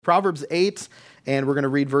Proverbs 8, and we're going to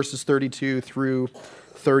read verses 32 through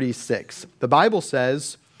 36. The Bible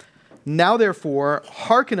says, "Now therefore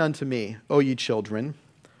hearken unto me, O ye children,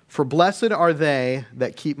 for blessed are they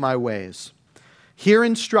that keep my ways. Hear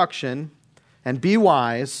instruction, and be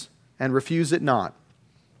wise, and refuse it not.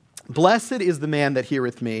 Blessed is the man that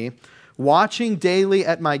heareth me, watching daily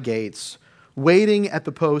at my gates, waiting at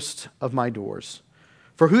the post of my doors.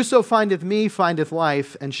 For whoso findeth me findeth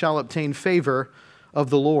life, and shall obtain favor of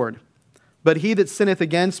the Lord. But he that sinneth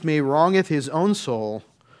against me wrongeth his own soul.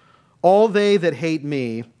 All they that hate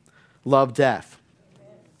me love death."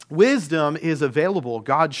 Wisdom is available.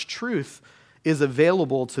 God's truth is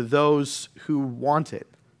available to those who want it.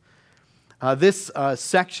 This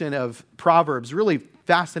section of Proverbs, really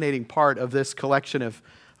fascinating part of this collection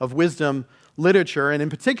of wisdom literature, and in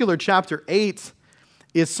particular chapter 8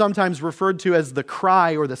 is sometimes referred to as the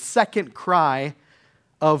cry or the second cry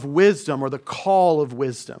of wisdom, or the call of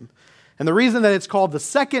wisdom. And the reason that it's called the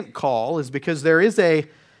second call is because there is a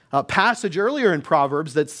passage earlier in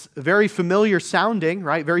Proverbs that's very familiar sounding,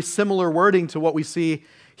 right? Very similar wording to what we see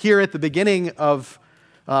here at the beginning of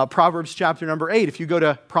Proverbs chapter number 8. If you go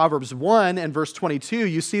to Proverbs 1 and verse 22,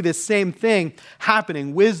 you see this same thing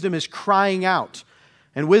happening. Wisdom is crying out.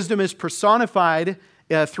 And wisdom is personified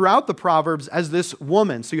throughout the Proverbs as this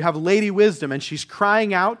woman. So you have Lady Wisdom, and she's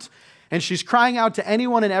crying out. And she's crying out to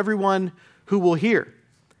anyone and everyone who will hear.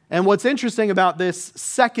 And what's interesting about this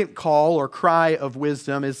second call or cry of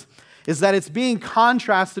wisdom is that it's being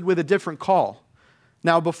contrasted with a different call.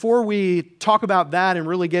 Now, before we talk about that and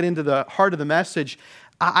really get into the heart of the message,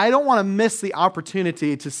 I don't want to miss the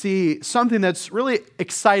opportunity to see something that's really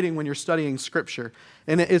exciting when you're studying Scripture,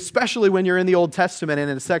 and especially when you're in the Old Testament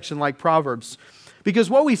and in a section like Proverbs. Because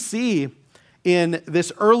what we see in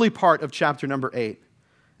this early part of chapter number 8,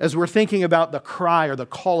 as we're thinking about the cry or the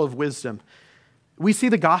call of wisdom, we see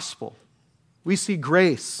the gospel. We see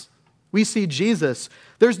grace. We see Jesus.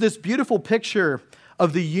 There's this beautiful picture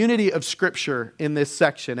of the unity of Scripture in this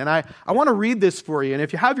section. And I want to read this for you. And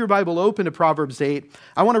if you have your Bible open to Proverbs 8,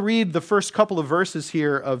 I want to read the first couple of verses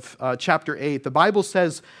here of chapter 8. The Bible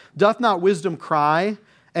says, "Doth not wisdom cry,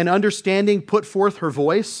 and understanding put forth her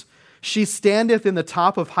voice? She standeth in the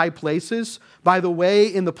top of high places, by the way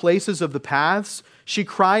in the places of the paths. She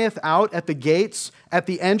crieth out at the gates, at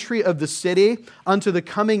the entry of the city, unto the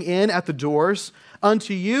coming in at the doors.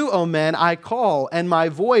 Unto you, O men, I call, and my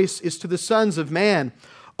voice is to the sons of man.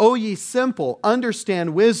 O ye simple,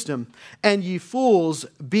 understand wisdom, and ye fools,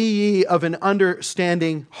 be ye of an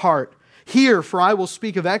understanding heart. Hear, for I will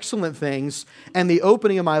speak of excellent things, and the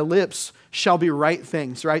opening of my lips shall be right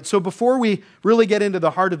things." Right? So before we really get into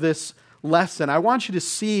the heart of this lesson, I want you to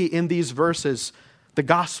see in these verses the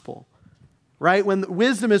gospel. Right? When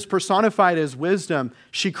wisdom is personified as wisdom,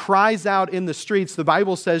 she cries out in the streets. The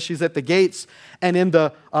Bible says she's at the gates and in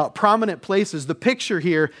the prominent places. The picture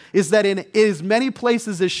here is that in as many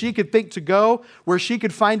places as she could think to go, where she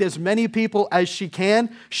could find as many people as she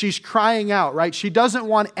can, she's crying out, right? She doesn't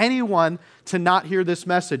want anyone to not hear this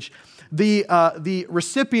message. The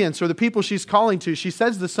recipients or the people she's calling to, she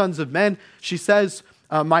says the sons of men, she says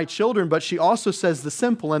my children, but she also says the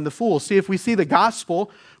simple and the fools. See, if we see the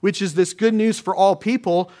gospel, which is this good news for all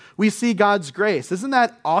people, we see God's grace. Isn't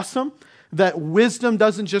that awesome? That wisdom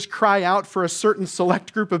doesn't just cry out for a certain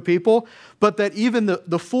select group of people, but that even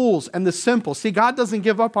the fools and the simple. See, God doesn't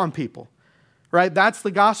give up on people, right? That's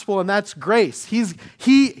the gospel, and that's grace.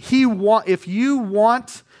 If you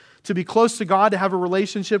want to be close to God, to have a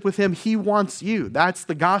relationship with Him, He wants you. That's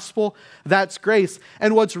the gospel. That's grace.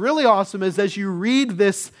 And what's really awesome is as you read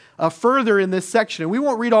this further in this section, and we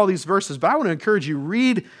won't read all these verses, but I want to encourage you,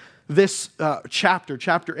 read this chapter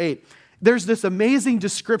 8. There's this amazing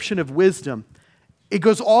description of wisdom. It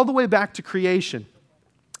goes all the way back to creation.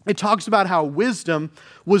 It talks about how wisdom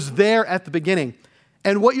was there at the beginning.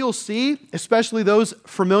 And what you'll see, especially those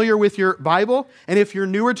familiar with your Bible, and if you're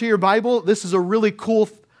newer to your Bible, this is a really cool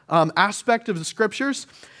aspect of the Scriptures,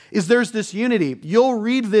 is there's this unity. You'll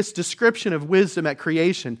read this description of wisdom at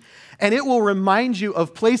creation, and it will remind you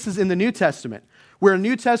of places in the New Testament where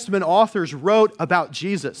New Testament authors wrote about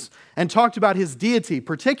Jesus and talked about His deity,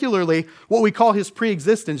 particularly what we call His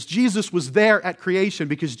preexistence. Jesus was there at creation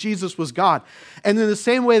because Jesus was God. And in the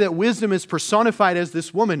same way that wisdom is personified as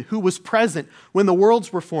this woman who was present when the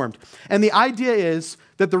worlds were formed. And the idea is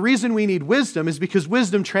that the reason we need wisdom is because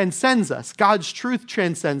wisdom transcends us. God's truth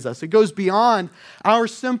transcends us. It goes beyond our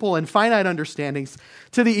simple and finite understandings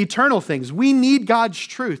to the eternal things. We need God's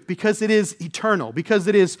truth because it is eternal, because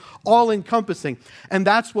it is all-encompassing. And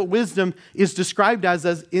that's what wisdom is described as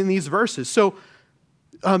in these verses. So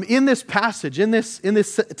in this passage, in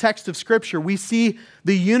this text of Scripture, we see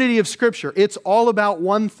the unity of Scripture. It's all about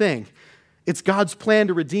one thing. It's God's plan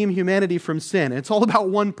to redeem humanity from sin. It's all about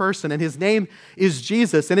one person, and his name is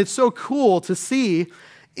Jesus. And it's so cool to see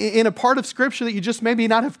in a part of Scripture that you just maybe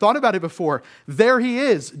not have thought about it before. There he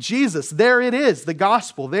is, Jesus. There it is, the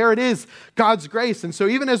gospel. There it is, God's grace. And so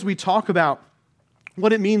even as we talk about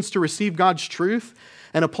what it means to receive God's truth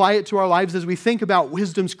and apply it to our lives, as we think about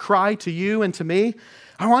wisdom's cry to you and to me,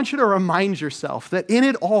 I want you to remind yourself that in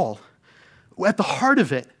it all, at the heart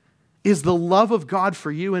of it, is the love of God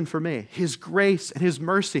for you and for me, his grace and his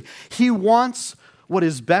mercy. He wants what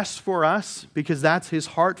is best for us because that's his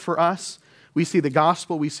heart for us. We see the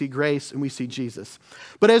gospel, we see grace, and we see Jesus.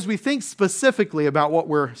 But as we think specifically about what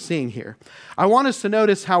we're seeing here, I want us to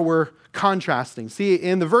notice how we're contrasting. See,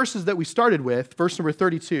 in the verses that we started with, verse number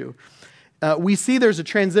 32, we see there's a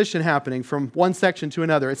transition happening from one section to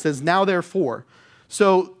another. It says, now therefore.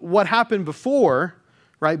 So what happened before,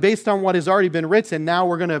 right, based on what has already been written, now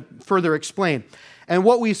we're going to further explain. And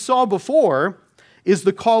what we saw before is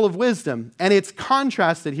the call of wisdom, and it's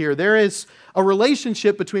contrasted here. There is a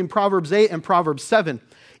relationship between Proverbs 8 and Proverbs 7.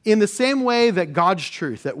 In the same way that God's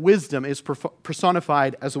truth, that wisdom is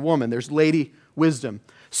personified as a woman, there's Lady Wisdom,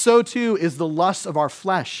 so too is the lust of our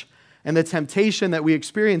flesh, and the temptation that we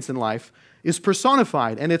experience in life is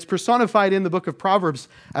personified, and it's personified in the book of Proverbs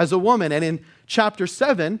as a woman, and in chapter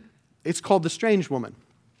 7, it's called the strange woman.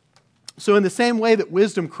 So in the same way that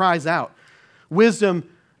wisdom cries out, wisdom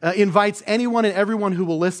invites anyone and everyone who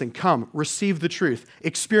will listen, come, receive the truth,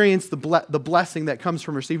 experience the blessing that comes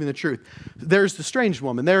from receiving the truth. There's the strange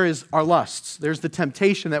woman. There is our lusts. There's the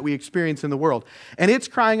temptation that we experience in the world. And it's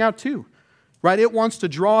crying out too, right? It wants to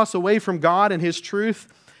draw us away from God and his truth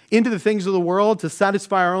into the things of the world to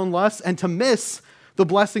satisfy our own lusts and to miss the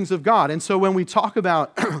blessings of God. And so when we talk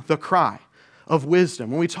about the cry of wisdom,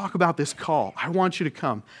 when we talk about this call, I want you to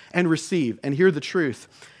come and receive and hear the truth.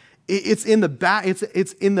 It's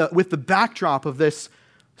with the backdrop of this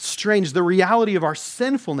strange, the reality of our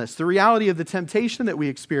sinfulness, the reality of the temptation that we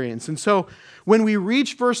experience. And so when we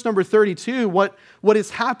reach verse number 32, what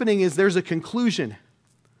is happening is there's a conclusion,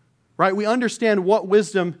 right? We understand what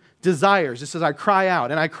wisdom desires. It says, I cry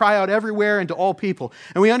out, and I cry out everywhere and to all people.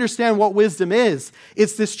 And we understand what wisdom is.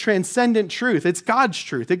 It's this transcendent truth. It's God's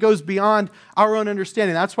truth. It goes beyond our own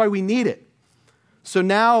understanding. That's why we need it. So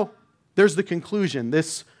now there's the conclusion,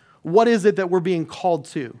 what is it that we're being called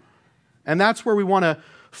to? And that's where we want to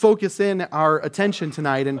focus in our attention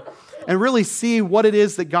tonight and really see what it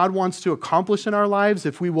is that God wants to accomplish in our lives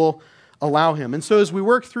if we will allow him. And so as we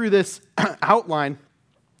work through this outline,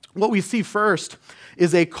 what we see first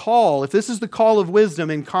is a call. If this is the call of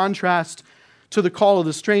wisdom in contrast to the call of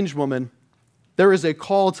the strange woman, there is a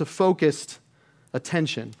call to focused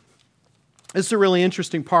attention. This is a really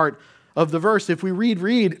interesting part of the verse. If we read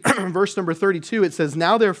verse number 32, it says,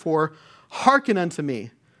 now therefore, hearken unto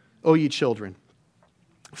me, O ye children,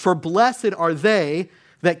 for blessed are they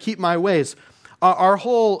that keep my ways. Our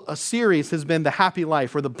whole series has been the happy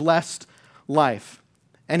life or the blessed life.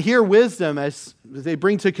 And here wisdom, as they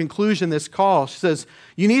bring to conclusion this call, she says,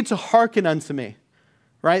 you need to hearken unto me.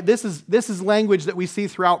 Right? This is language that we see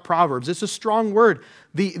throughout Proverbs. It's a strong word.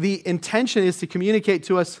 The intention is to communicate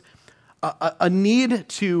to us a need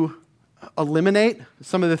to eliminate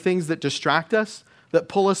some of the things that distract us, that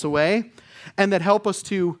pull us away, and that help us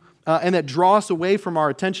to, and that draw us away from our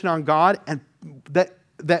attention on God, and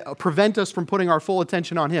that prevent us from putting our full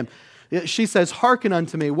attention on him. She says, hearken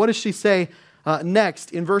unto me. What does she say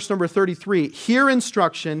next in verse number 33? Hear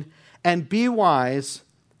instruction and be wise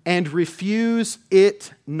and refuse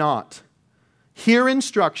it not. Hear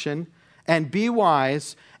instruction and be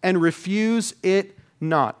wise and refuse it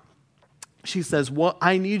not. She says, what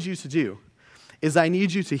I need you to do is I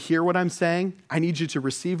need you to hear what I'm saying. I need you to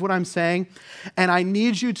receive what I'm saying. And I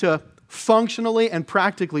need you to functionally and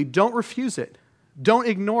practically, don't refuse it. Don't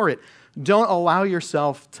ignore it. Don't allow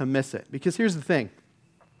yourself to miss it. Because here's the thing.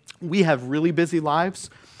 We have really busy lives.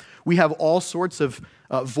 We have all sorts of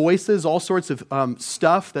voices, all sorts of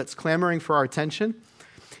stuff that's clamoring for our attention.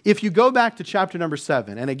 If you go back to chapter number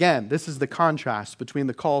 7, and again, this is the contrast between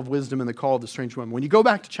the call of wisdom and the call of the strange woman. When you go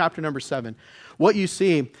back to chapter number 7, what you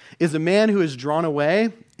see is a man who is drawn away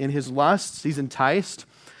in his lusts. He's enticed.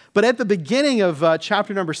 But at the beginning of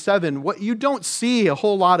chapter number 7, what you don't see a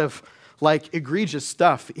whole lot of like egregious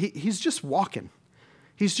stuff. He's just walking.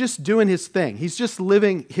 He's just doing his thing. He's just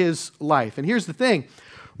living his life. And here's the thing.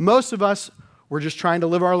 Most of us, we're just trying to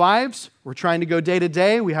live our lives. We're trying to go day to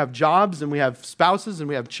day. We have jobs and we have spouses and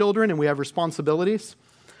we have children and we have responsibilities.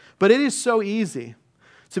 But it is so easy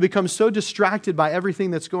to become so distracted by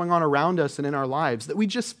everything that's going on around us and in our lives that we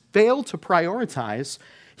just fail to prioritize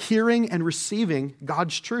hearing and receiving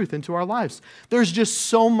God's truth into our lives. There's just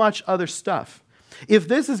so much other stuff. If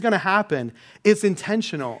this is going to happen, it's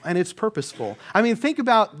intentional and it's purposeful. I mean, think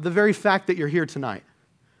about the very fact that you're here tonight.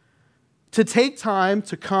 To take time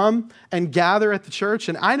to come and gather at the church,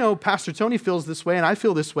 and I know Pastor Tony feels this way and I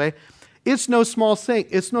feel this way, it's no small thing.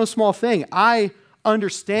 It's no small thing. I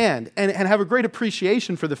understand and have a great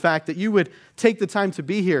appreciation for the fact that you would take the time to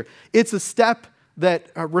be here. It's a step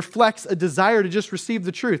that reflects a desire to just receive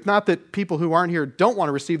the truth. Not that people who aren't here don't want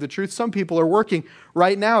to receive the truth. Some people are working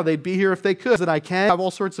right now. They'd be here if they could. That I can have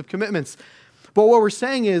all sorts of commitments. But what we're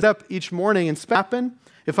saying is up each morning and happen.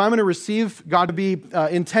 If I'm going to receive God, to be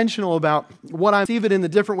intentional about what I receive it in the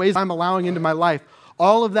different ways I'm allowing into my life,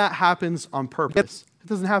 all of that happens on purpose. It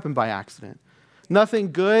doesn't happen by accident.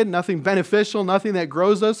 Nothing good, nothing beneficial, nothing that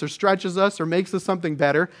grows us or stretches us or makes us something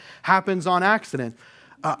better happens on accident.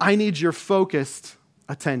 I need your focused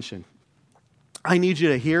attention. I need you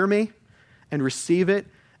to hear me and receive it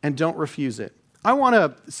and don't refuse it. I want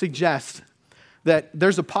to suggest that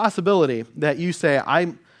there's a possibility that you say,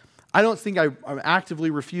 I don't think I'm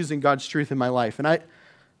actively refusing God's truth in my life. And I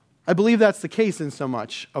believe that's the case in so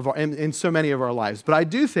many of our lives. But I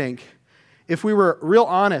do think if we were real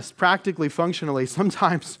honest, practically, functionally,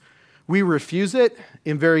 sometimes we refuse it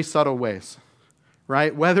in very subtle ways,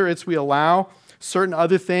 right? Whether it's we allow certain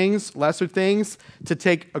other things, lesser things, to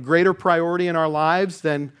take a greater priority in our lives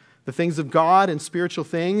than the things of God and spiritual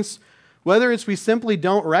things. Whether it's we simply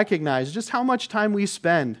don't recognize just how much time we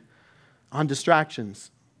spend on distractions,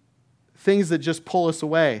 things that just pull us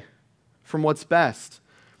away from what's best.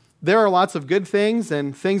 There are lots of good things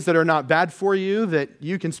and things that are not bad for you that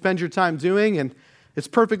you can spend your time doing, and it's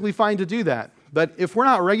perfectly fine to do that. But if we're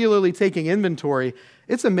not regularly taking inventory,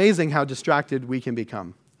 it's amazing how distracted we can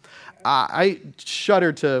become. I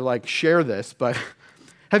shudder to share this, but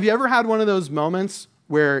have you ever had one of those moments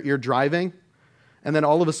where you're driving and then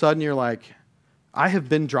all of a sudden you're like, I have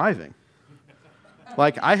been driving.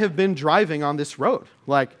 I have been driving on this road.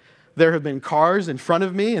 There have been cars in front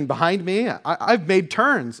of me and behind me. I've made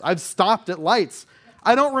turns. I've stopped at lights.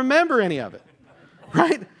 I don't remember any of it,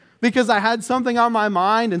 right? Because I had something on my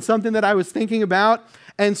mind and something that I was thinking about.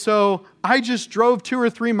 And so I just drove 2 or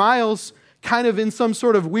 3 miles kind of in some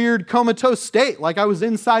sort of weird comatose state, like I was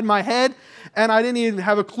inside my head and I didn't even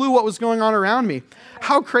have a clue what was going on around me.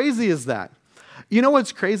 How crazy is that? You know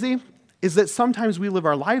what's crazy? Is that sometimes we live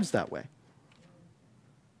our lives that way.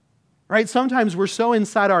 Right? Sometimes we're so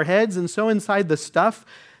inside our heads and so inside the stuff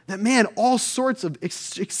that, man, all sorts of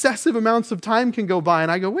excessive amounts of time can go by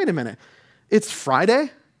and I go, wait a minute, it's Friday?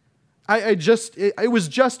 It was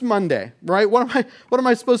just Monday, right? What am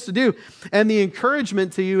I supposed to do? And the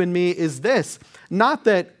encouragement to you and me is this: not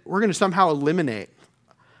that we're going to somehow eliminate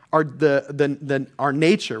our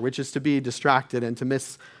nature, which is to be distracted and to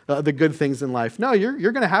miss the good things in life. No,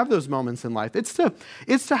 you're going to have those moments in life. It's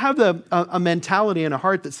to have a mentality and a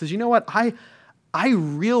heart that says, you know what, I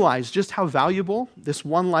realize just how valuable this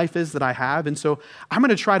one life is that I have, and so I'm going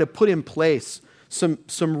to try to put in place some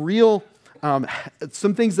real.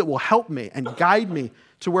 Some things that will help me and guide me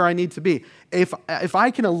to where I need to be. If I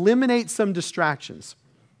can eliminate some distractions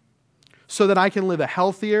so that I can live a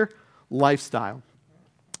healthier lifestyle,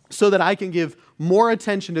 so that I can give more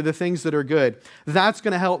attention to the things that are good, that's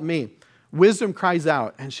going to help me. Wisdom cries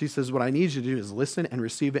out, and she says, what I need you to do is listen and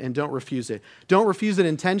receive it and don't refuse it. Don't refuse it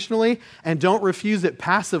intentionally, and don't refuse it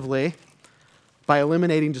passively by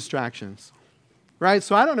eliminating distractions. Right?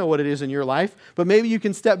 So I don't know what it is in your life, but maybe you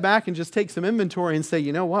can step back and just take some inventory and say,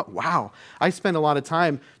 you know what? Wow, I spend a lot of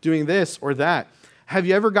time doing this or that. Have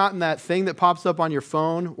you ever gotten that thing that pops up on your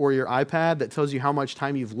phone or your iPad that tells you how much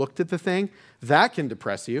time you've looked at the thing? That can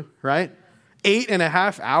depress you, right?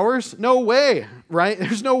 8.5 hours? No way, right?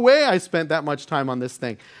 There's no way I spent that much time on this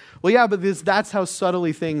thing. Well, yeah, but that's how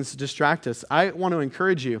subtly things distract us. I want to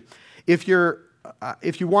encourage you, if you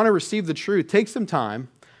want to receive the truth, take some time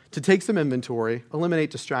to take some inventory,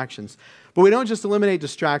 eliminate distractions. But we don't just eliminate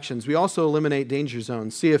distractions, we also eliminate danger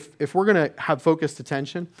zones. See, if we're going to have focused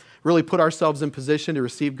attention, really put ourselves in position to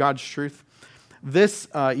receive God's truth, this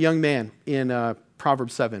young man in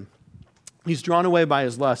Proverbs 7, he's drawn away by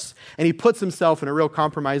his lusts, and he puts himself in a real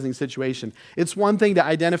compromising situation. It's one thing to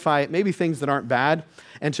identify maybe things that aren't bad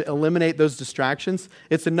and to eliminate those distractions.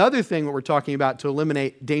 It's another thing what we're talking about to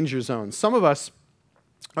eliminate danger zones. Some of us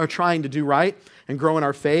are trying to do right and grow in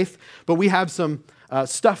our faith, but we have some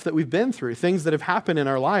stuff that we've been through, things that have happened in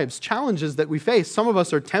our lives, challenges that we face. Some of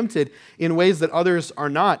us are tempted in ways that others are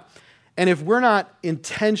not. And if we're not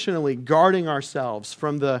intentionally guarding ourselves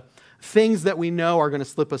from the things that we know are going to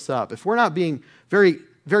slip us up, if we're not being very,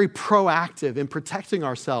 very proactive in protecting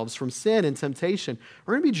ourselves from sin and temptation,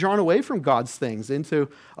 we're going to be drawn away from God's things into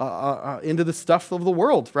the stuff of the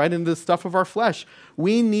world, right? Into the stuff of our flesh.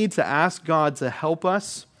 We need to ask God to help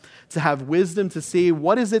us, to have wisdom to see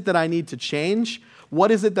what is it that I need to change? What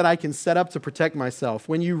is it that I can set up to protect myself?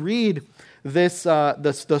 When you read this,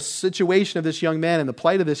 the situation of this young man and the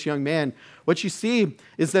plight of this young man, what you see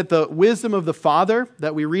is that the wisdom of the father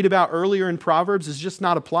that we read about earlier in Proverbs is just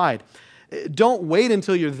not applied. Don't wait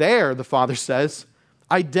until you're there, the father says.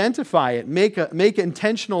 Identify it. Make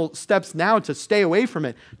intentional steps now to stay away from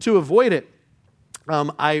it, to avoid it.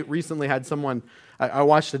 I recently had someone, I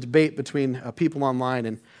watched a debate between people online,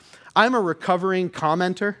 and I'm a recovering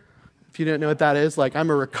commenter. If you don't know what that is, like I'm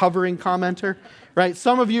a recovering commenter, right?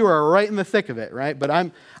 Some of you are right in the thick of it, right? But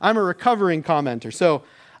I'm a recovering commenter. So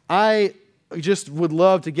I just would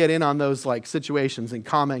love to get in on those like situations and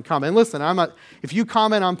comment. And listen, if you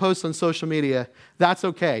comment on posts on social media, that's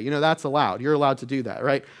okay. That's allowed. You're allowed to do that,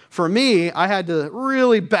 right? For me, I had to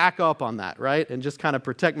really back up on that, right? And just kind of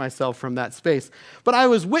protect myself from that space. But I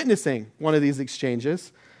was witnessing one of these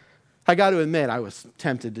exchanges. I got to admit, I was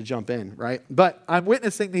tempted to jump in, right? But I'm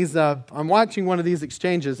witnessing these, I'm watching one of these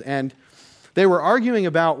exchanges, and they were arguing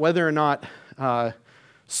about whether or not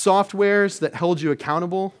softwares that hold you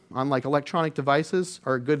accountable on like electronic devices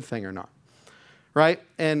are a good thing or not, right?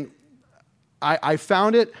 And I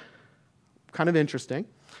found it kind of interesting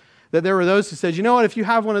that there were those who said, you know what, if you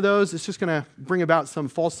have one of those, it's just going to bring about some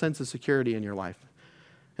false sense of security in your life.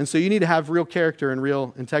 And so you need to have real character and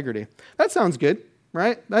real integrity. That sounds good.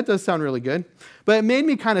 Right? That does sound really good. But it made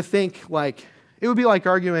me kind of think like, it would be like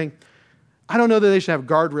arguing, I don't know that they should have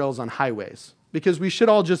guardrails on highways because we should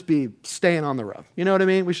all just be staying on the road. You know what I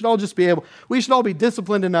mean? We should all be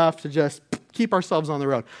disciplined enough to just keep ourselves on the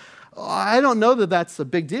road. I don't know that that's a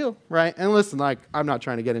big deal, right? And listen, like, I'm not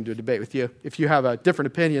trying to get into a debate with you. If you have a different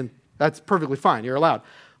opinion, that's perfectly fine. You're allowed.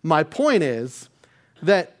 My point is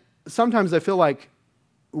that sometimes I feel like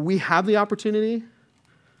we have the opportunity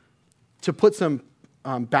to put some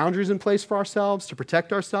boundaries in place for ourselves, to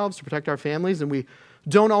protect our families, and we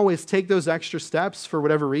don't always take those extra steps for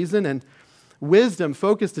whatever reason. And wisdom,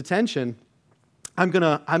 focused attention, I'm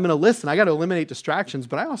gonna listen. I got to eliminate distractions,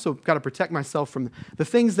 but I also got to protect myself from the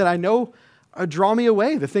things that I know draw me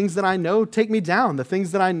away, the things that I know take me down, the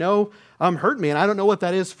things that I know hurt me. And I don't know what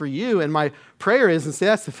that is for you. And my prayer is, and say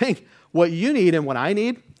that's the thing, what you need and what I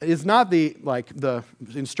need is not the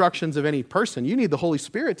instructions of any person. You need the Holy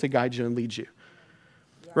Spirit to guide you and lead you.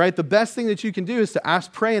 Right? The best thing that you can do is to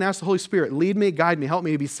pray and ask the Holy Spirit, lead me, guide me, help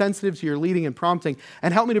me to be sensitive to your leading and prompting,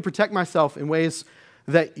 and help me to protect myself in ways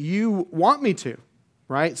that you want me to,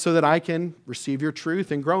 right? So that I can receive your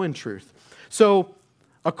truth and grow in truth. So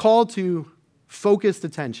a call to focused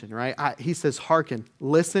attention, right? He says, hearken,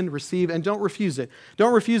 listen, receive, and don't refuse it.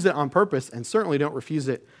 Don't refuse it on purpose, and certainly don't refuse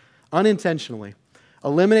it unintentionally.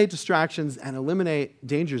 Eliminate distractions and eliminate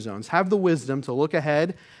danger zones. Have the wisdom to look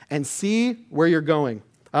ahead and see where you're going.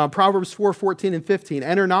 Proverbs 4:14 and 15.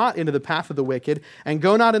 Enter not into the path of the wicked, and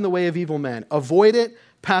go not in the way of evil men. Avoid it,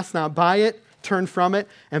 pass not by it, turn from it,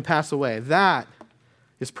 and pass away. That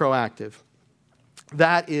is proactive.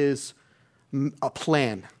 That is a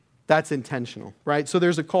plan. That's intentional, right? So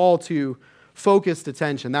there's a call to focused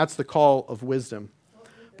attention. That's the call of wisdom.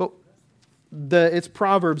 But it's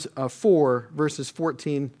Proverbs 4, verses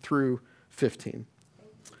 14 through 15.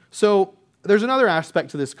 So there's another aspect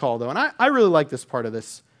to this call, though, and I really like this part of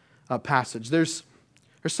this passage. There's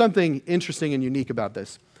something interesting and unique about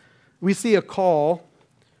this. We see a call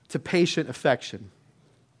to patient affection.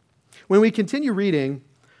 When we continue reading,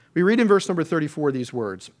 we read in verse number 34 these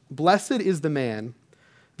words, "Blessed is the man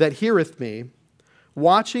that heareth me,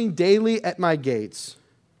 watching daily at my gates,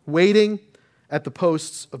 waiting at the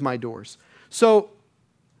posts of my doors." So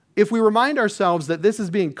if we remind ourselves that this is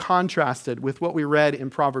being contrasted with what we read in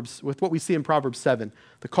Proverbs, with what we see in Proverbs 7,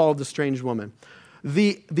 the call of the strange woman,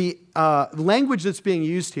 the language that's being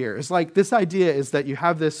used here is like, this idea is that you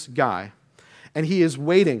have this guy, and he is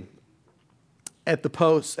waiting at the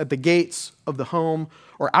posts, at the gates of the home,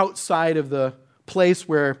 or outside of the place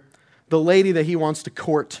where the lady that he wants to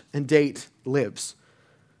court and date lives,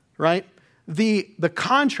 right? The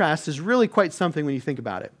contrast is really quite something when you think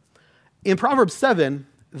about it. In Proverbs 7,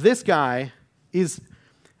 this guy is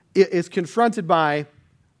confronted by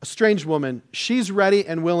a strange woman. She's ready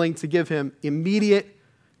and willing to give him immediate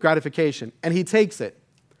gratification, and he takes it.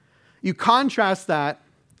 You contrast that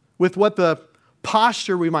with what the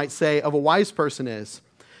posture, we might say, of a wise person is,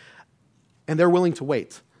 and they're willing to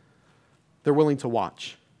wait. They're willing to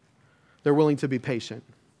watch. They're willing to be patient.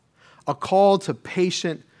 A call to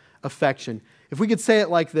patient affection. If we could say it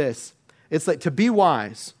like this, it's like to be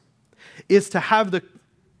wise is to have the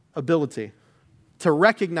ability to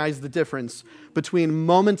recognize the difference between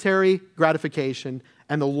momentary gratification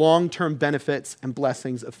and the long-term benefits and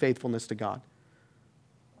blessings of faithfulness to God.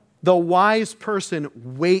 The wise person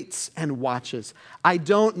waits and watches. I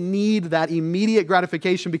don't need that immediate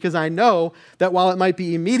gratification because I know that while it might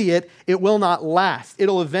be immediate, it will not last.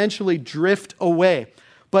 It'll eventually drift away.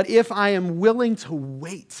 But if I am willing to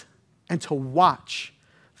wait and to watch,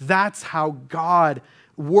 that's how God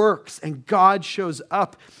works and God shows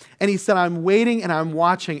up. And he said, I'm waiting and I'm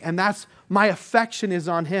watching, and that's my affection is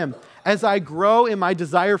on him. As I grow in my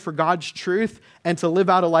desire for God's truth and to live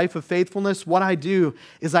out a life of faithfulness, what I do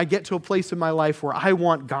is I get to a place in my life where I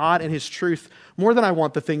want God and his truth more than I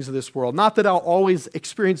want the things of this world. Not that I'll always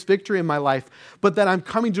experience victory in my life, but that I'm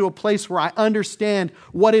coming to a place where I understand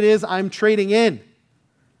what it is I'm trading in.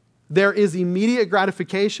 There is immediate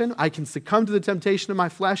gratification. I can succumb to the temptation of my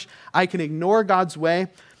flesh. I can ignore God's way,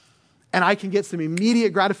 and I can get some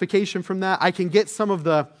immediate gratification from that. I can get some of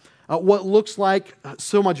the what looks like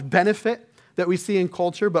so much benefit that we see in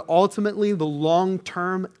culture, but ultimately the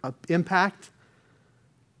long-term impact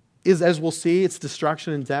is, as we'll see, it's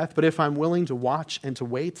destruction and death. But if I'm willing to watch and to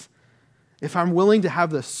wait, if I'm willing to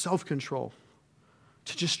have the self-control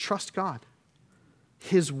to just trust God,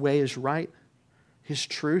 his way is right, his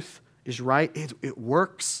truth is right, it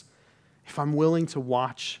works, if I'm willing to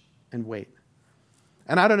watch and wait.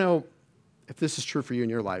 And I don't know if this is true for you in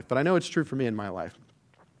your life, but I know it's true for me in my life.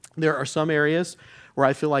 There are some areas where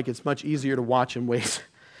I feel like it's much easier to watch and wait.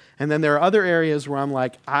 And then there are other areas where I'm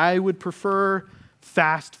like, I would prefer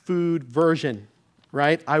fast food version,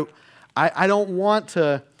 right? I don't want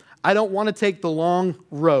to take the long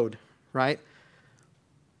road, right?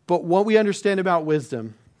 But what we understand about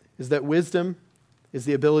wisdom is that wisdom is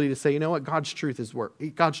the ability to say, you know what, God's truth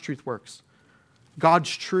works. God's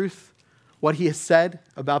truth, what he has said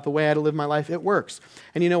about the way I to live my life, it works.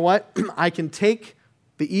 And you know what? I can take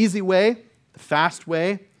the easy way, the fast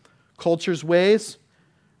way, culture's ways,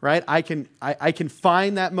 right? I can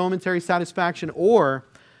find that momentary satisfaction, or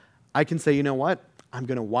I can say, you know what? I'm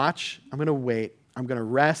going to watch, I'm going to wait, I'm going to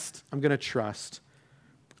rest, I'm going to trust.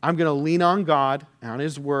 I'm going to lean on God and on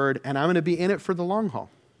his word, and I'm going to be in it for the long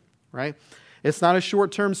haul, right? It's not a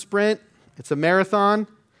short-term sprint, it's a marathon,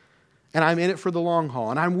 and I'm in it for the long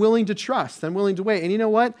haul, and I'm willing to trust, I'm willing to wait. And you know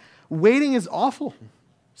what? Waiting is awful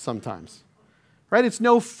sometimes. Right? It's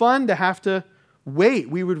no fun to have to wait.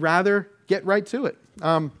 We would rather get right to it.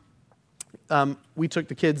 We took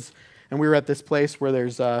the kids and we were at this place where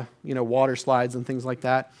there's water slides and things like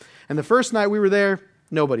that. And the first night we were there,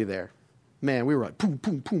 nobody there. Man, we were like, boom,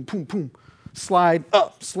 boom, boom, boom, boom. Slide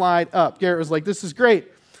up. Garrett was like, this is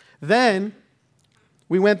great. Then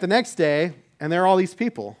we went the next day and there are all these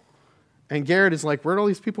people. And Garrett is like, where'd all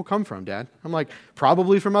these people come from, Dad? I'm like,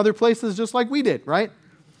 probably from other places just like we did, right?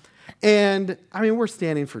 And, I mean, we're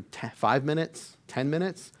standing for 5 minutes, 10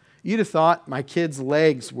 minutes. You'd have thought my kids'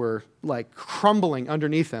 legs were, like, crumbling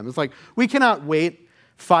underneath them. It's like, we cannot wait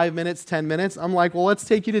 5 minutes, 10 minutes. I'm like, well, let's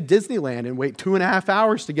take you to Disneyland and wait 2.5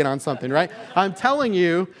 hours to get on something, right? I'm telling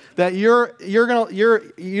you that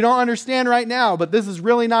you don't understand right now, but this is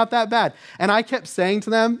really not that bad. And I kept saying to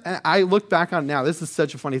them, and I look back on it now, this is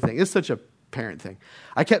such a funny thing. This is such a parent thing.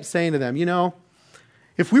 I kept saying to them,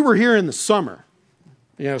 if we were here in the summer,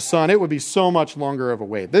 son, it would be so much longer of a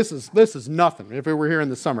wait. This is nothing if we were here in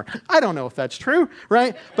the summer. I don't know if that's true,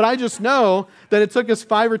 right? But I just know that it took us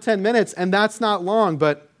 5 or 10 minutes, and that's not long.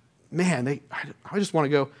 But man, I just want to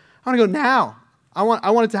go. I want to go now. I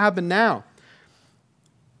want it to happen now.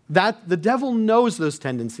 That the devil knows those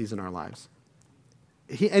tendencies in our lives,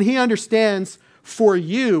 he understands for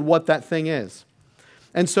you what that thing is.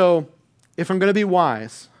 And so, if I'm going to be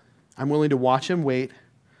wise, I'm willing to watch and wait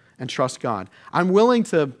and trust God. I'm willing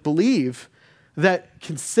to believe that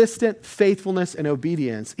consistent faithfulness and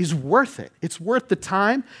obedience is worth it. It's worth the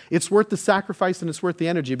time, it's worth the sacrifice, and it's worth the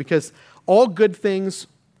energy, because all good things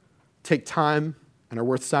take time and are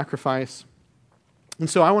worth sacrifice. And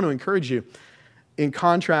so I want to encourage you, in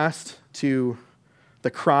contrast to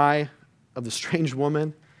the cry of the strange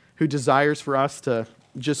woman who desires for us to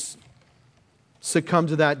just succumb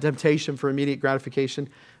to that temptation for immediate gratification,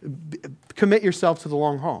 commit yourself to the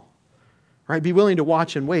long haul. Right? Be willing to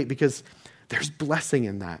watch and wait, because there's blessing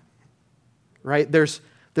in that. Right? There's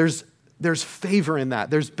favor in that.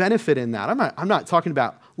 There's benefit in that. I'm not talking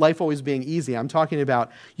about life always being easy. I'm talking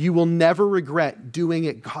about you will never regret doing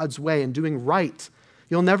it God's way and doing right.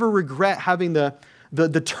 You'll never regret having the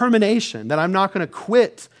determination that I'm not going to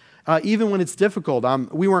quit even when it's difficult.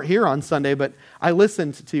 We weren't here on Sunday, but I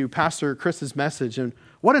listened to Pastor Chris's message, and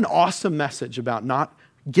What an awesome message about not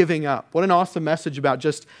giving up. What an awesome message about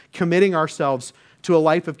just committing ourselves to a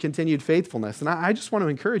life of continued faithfulness. And I just want to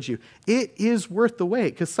encourage you, it is worth the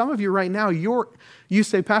wait. Because some of you right now, you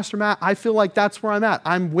say, Pastor Matt, I feel like that's where I'm at.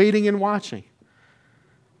 I'm waiting and watching.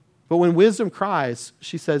 But when wisdom cries,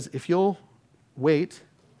 she says, if you'll wait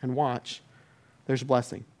and watch, there's a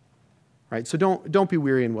blessing. Right? So don't be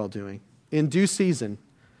weary in well-doing. In due season,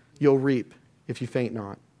 you'll reap if you faint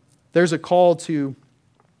not. There's a call to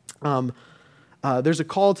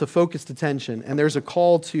focused attention, and there's a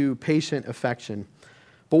call to patient affection.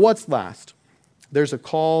 But what's last? There's a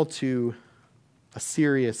call to a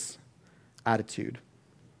serious attitude.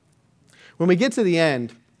 When we get to the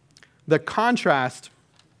end, the contrast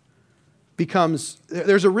becomes,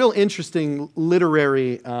 there's a real interesting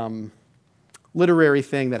literary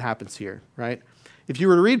thing that happens here, right? If you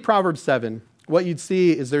were to read Proverbs 7, what you'd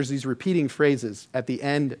see is there's these repeating phrases at the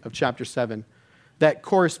end of chapter 7 that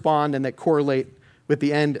correspond and that correlate with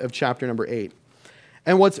the end of chapter number 8.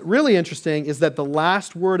 And what's really interesting is that the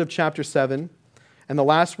last word of chapter 7 and the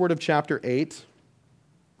last word of chapter 8,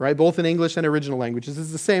 right, both in English and original languages,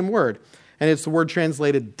 is the same word. And it's the word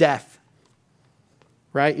translated death,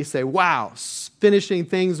 right? You say, wow, finishing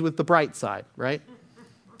things with the bright side, right?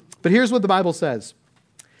 But here's what the Bible says.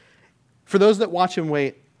 For those that watch and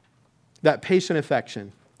wait, that patient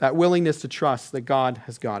affection, that willingness to trust that God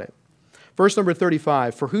has got it. Verse number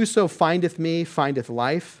 35, for whoso findeth me findeth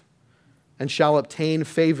life and shall obtain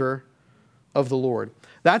favor of the Lord.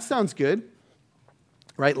 That sounds good,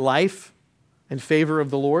 right? Life and favor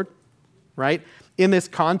of the Lord, right? In this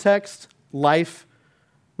context, life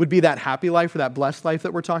would be that happy life or that blessed life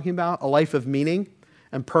that we're talking about, a life of meaning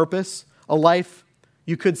and purpose, a life,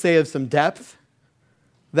 you could say, of some depth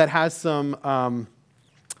that has some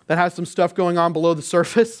stuff going on below the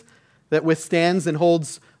surface that withstands and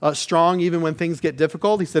holds strong even when things get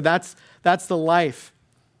difficult. He said that's the life.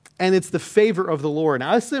 And it's the favor of the Lord.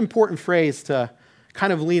 Now, this is an important phrase to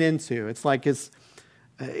kind of lean into. It's like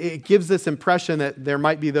it gives this impression that there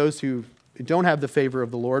might be those who don't have the favor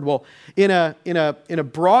of the Lord. Well, in a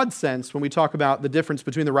broad sense, when we talk about the difference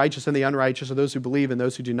between the righteous and the unrighteous, or those who believe and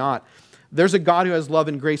those who do not, there's a God who has love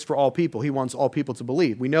and grace for all people. He wants all people to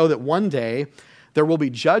believe. We know that one day there will be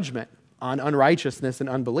judgment on unrighteousness and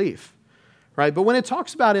unbelief, right? But when it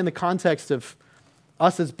talks about in the context of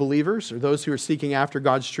us as believers, or those who are seeking after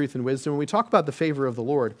God's truth and wisdom, when we talk about the favor of the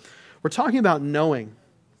Lord, we're talking about knowing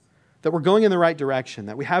that we're going in the right direction,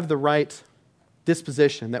 that we have the right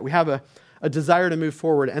disposition, that we have a desire to move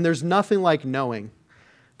forward. And there's nothing like knowing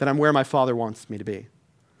that I'm where my Father wants me to be,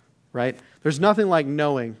 right? There's nothing like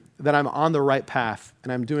knowing that I'm on the right path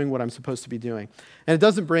and I'm doing what I'm supposed to be doing. And it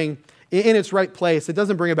doesn't bring, in its right place, it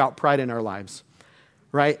doesn't bring about pride in our lives,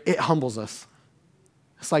 right? It humbles us.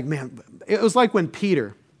 It's like, man, it was like when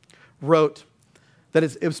Peter wrote that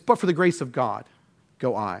it was but for the grace of God,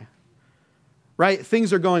 go I. Right?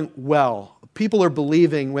 Things are going well. People are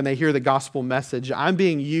believing when they hear the gospel message. I'm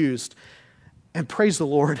being used. And praise the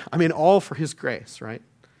Lord. I mean, all for his grace, right?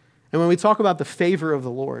 And when we talk about the favor of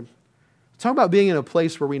the Lord, talk about being in a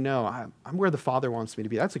place where we know I'm where the Father wants me to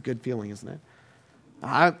be. That's a good feeling, isn't it?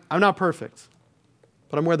 I'm not perfect,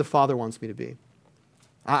 but I'm where the Father wants me to be.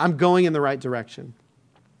 I'm going in the right direction.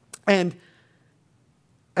 And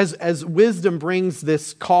as wisdom brings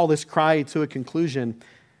this call, this cry to a conclusion,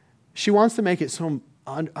 she wants to make it so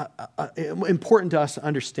important to us to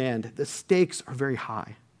understand the stakes are very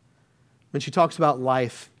high when she talks about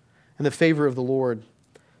life and the favor of the Lord.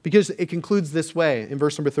 Because it concludes this way in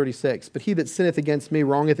verse number 36, but he that sinneth against me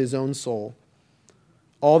wrongeth his own soul.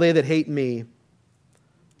 All they that hate me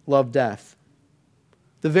love death.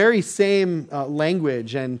 The very same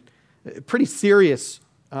language and pretty serious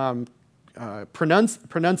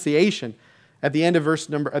pronunciation at the end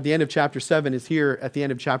of chapter 7 is here at the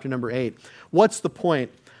end of chapter number 8. What's the point?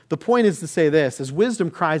 The point is to say this: as wisdom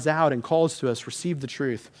cries out and calls to us, receive the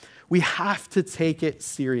truth, we have to take it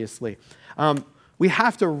seriously. We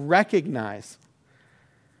have to recognize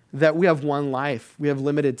that we have one life, we have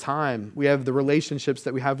limited time, we have the relationships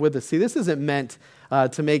that we have with us. See, this isn't meant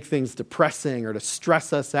to make things depressing or to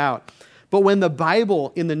stress us out. But when the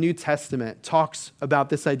Bible in the New Testament talks about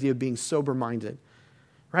this idea of being sober-minded,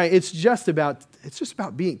 right? It's just about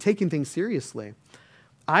taking things seriously.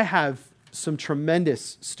 I have some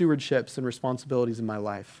tremendous stewardships and responsibilities in my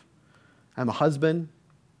life. I'm a husband.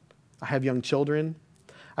 I have young children.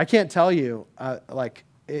 I can't tell you,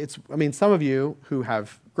 some of you who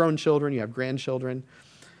have grown children, you have grandchildren,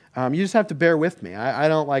 you just have to bear with me.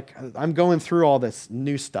 I'm going through all this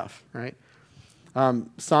new stuff, right?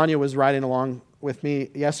 Sonia was riding along with me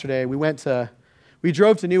yesterday. We went to We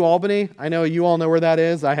drove to New Albany. I know you all know where that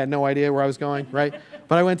is. I had no idea where I was going, right?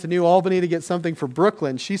 But I went to New Albany to get something for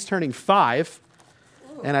Brooklyn. She's turning 5,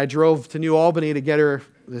 and I drove to New Albany to get her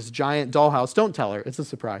this giant dollhouse. Don't tell her. It's a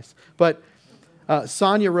surprise. But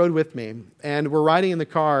Sonia rode with me, and we're riding in the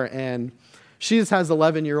car, and she just has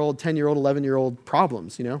 11-year-old, 10-year-old, 11-year-old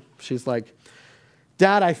problems, you know? She's like,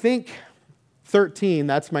 Dad, I think 13,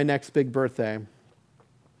 that's my next big birthday.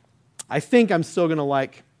 I think I'm still going to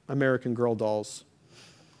like American Girl dolls.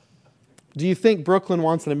 Do you think Brooklyn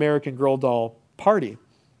wants an American Girl doll party?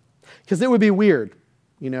 Because it would be weird,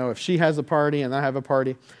 you know, if she has a party and I have a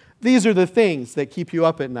party. These are the things that keep you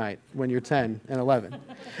up at night when you're 10 and 11.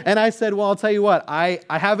 And I said, well, I'll tell you what, I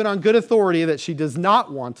have it on good authority that she does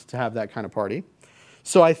not want to have that kind of party.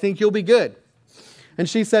 So I think you'll be good. And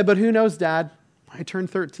she said, but who knows, Dad? I turned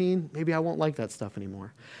 13, maybe I won't like that stuff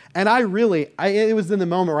anymore. And it was in the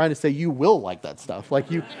moment where I had to say, you will like that stuff.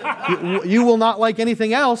 Like you will not like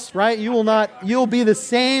anything else, right? You'll be the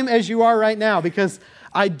same as you are right now, because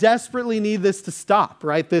I desperately need this to stop,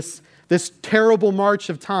 right? This terrible march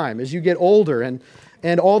of time as you get older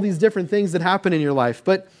and all these different things that happen in your life.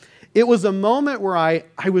 But it was a moment where I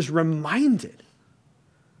was reminded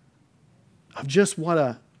of just what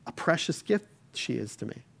a precious gift she is to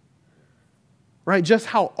me. Right? Just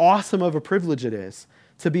how awesome of a privilege it is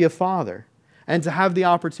to be a father and to have the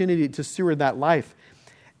opportunity to steward that life.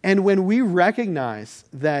 And when we recognize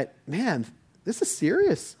that, man, this is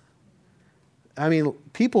serious. I mean,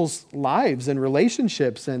 people's lives and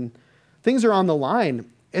relationships and things are on the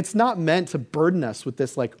line. It's not meant to burden us with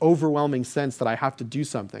this like overwhelming sense that I have to do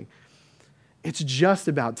something. It's just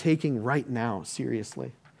about taking right now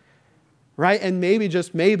seriously. Right? And maybe,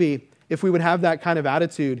 just maybe, if we would have that kind of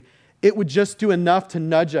attitude, it would just do enough to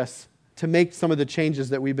nudge us to make some of the changes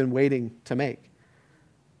that we've been waiting to make.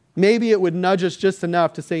 Maybe it would nudge us just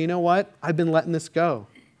enough to say, you know what? I've been letting this go.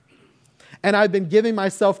 And I've been giving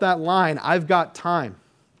myself that line, I've got time.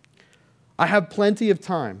 I have plenty of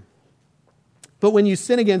time. But when you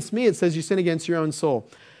sin against me, it says you sin against your own soul.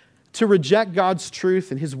 To reject God's truth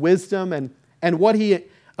and His wisdom and what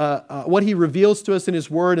He reveals to us in His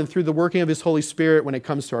Word and through the working of His Holy Spirit when it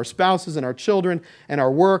comes to our spouses and our children and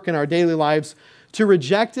our work and our daily lives, to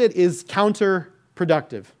reject it is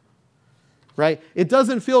counterproductive, right? It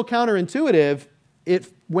doesn't feel counterintuitive.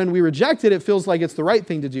 When we reject it, it feels like it's the right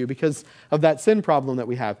thing to do because of that sin problem that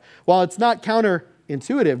we have. While it's not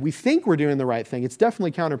counterintuitive, we think we're doing the right thing. It's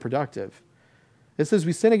definitely counterproductive. It says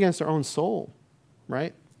we sin against our own soul,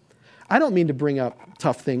 right? I don't mean to bring up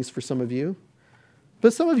tough things for some of you,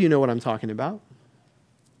 but some of you know what I'm talking about.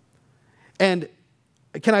 And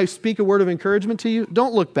can I speak a word of encouragement to you?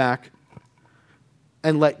 Don't look back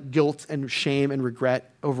and let guilt and shame and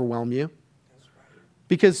regret overwhelm you.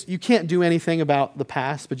 Because you can't do anything about the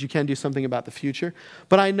past, but you can do something about the future.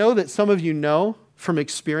 But I know that some of you know from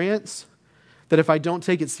experience that if I don't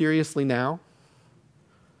take it seriously now,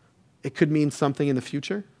 it could mean something in the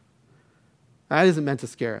future. That isn't meant to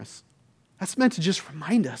scare us. That's meant to just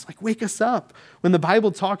remind us, like wake us up. When the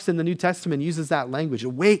Bible talks in the New Testament, uses that language,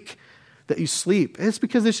 awake that you sleep. It's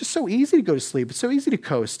because it's just so easy to go to sleep. It's so easy to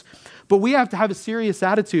coast. But we have to have a serious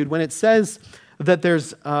attitude when it says that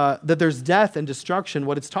there's death and destruction.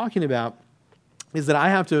 What it's talking about is that I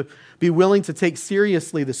have to be willing to take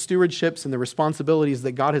seriously the stewardships and the responsibilities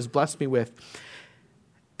that God has blessed me with,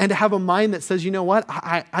 and to have a mind that says, you know what,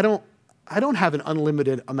 I don't have an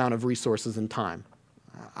unlimited amount of resources and time.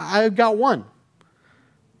 I've got one.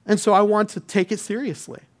 And so I want to take it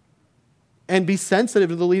seriously and be sensitive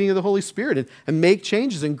to the leading of the Holy Spirit and make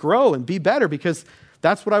changes and grow and be better, because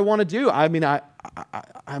that's what I want to do. I mean,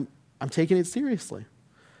 I'm taking it seriously.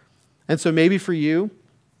 And so maybe for you,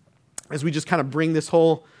 as we just kind of bring this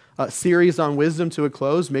whole series on wisdom to a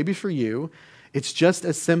close, maybe for you, it's just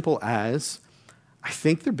as simple as, I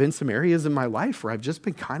think there have been some areas in my life where I've just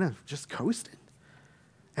been kind of just coasting.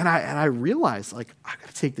 And I realize, like, I got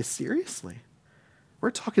to take this seriously.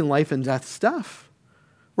 We're talking life and death stuff.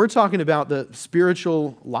 We're talking about the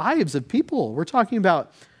spiritual lives of people. We're talking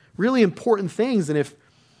about really important things. And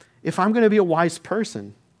if I'm going to be a wise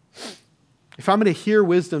person, if I'm going to hear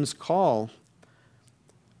wisdom's call,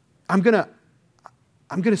 I'm going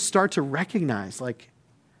to start to recognize, like,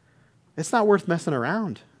 it's not worth messing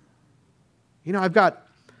around. You know, I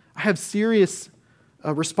have serious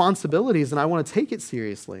responsibilities, and I want to take it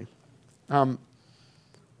seriously.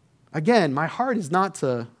 Again, my heart is not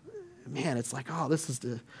to, man, it's like, oh, this is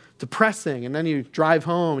depressing. And then you drive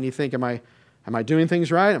home and you think, am I doing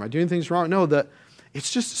things right? Am I doing things wrong? No,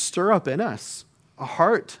 it's just to stir up in us a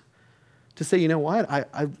heart to say, you know what,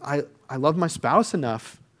 I love my spouse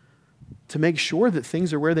enough to make sure that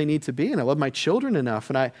things are where they need to be. And I love my children enough.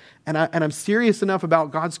 And I'm serious enough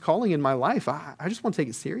about God's calling in my life. I just want to take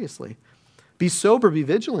it seriously. Be sober, be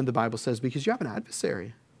vigilant, the Bible says, because you have an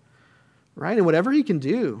adversary, right? And whatever he can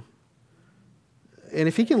do, and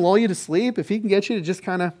if he can lull you to sleep, if he can get you to just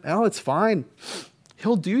kind of, oh, it's fine,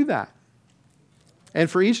 he'll do that. And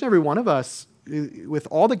for each and every one of us, with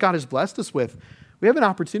all that God has blessed us with, we have an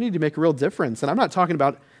opportunity to make a real difference. And I'm not talking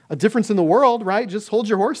about a difference in the world, right? Just hold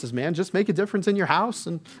your horses, man. Just make a difference in your house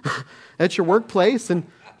and at your workplace, and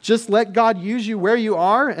just let God use you where you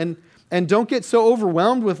are, and don't get so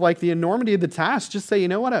overwhelmed with like the enormity of the task. Just say, you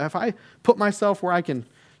know what, if I put myself where I can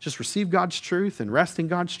just receive God's truth and rest in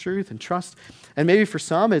God's truth and trust. And maybe for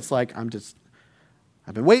some, it's like, I've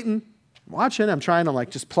been waiting, watching, I'm like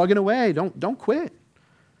just plugging away. Don't quit.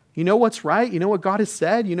 You know what's right. You know what God has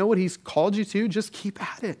said. You know what he's called you to. Just keep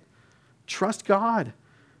at it. Trust God.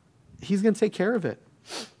 He's going to take care of it.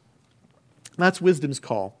 That's wisdom's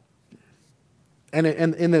call. And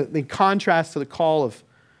in contrast to the call of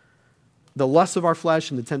the lust of our flesh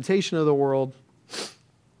and the temptation of the world,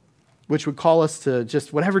 which would call us to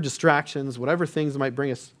just whatever distractions, whatever things might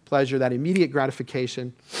bring us pleasure, that immediate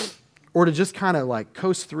gratification, or to just kind of like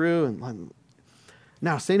coast through. And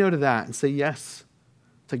now say no to that and say yes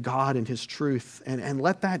to God and his truth, and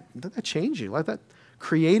let that change you. Let that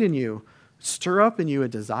create in you, stir up in you a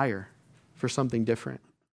desire for something different.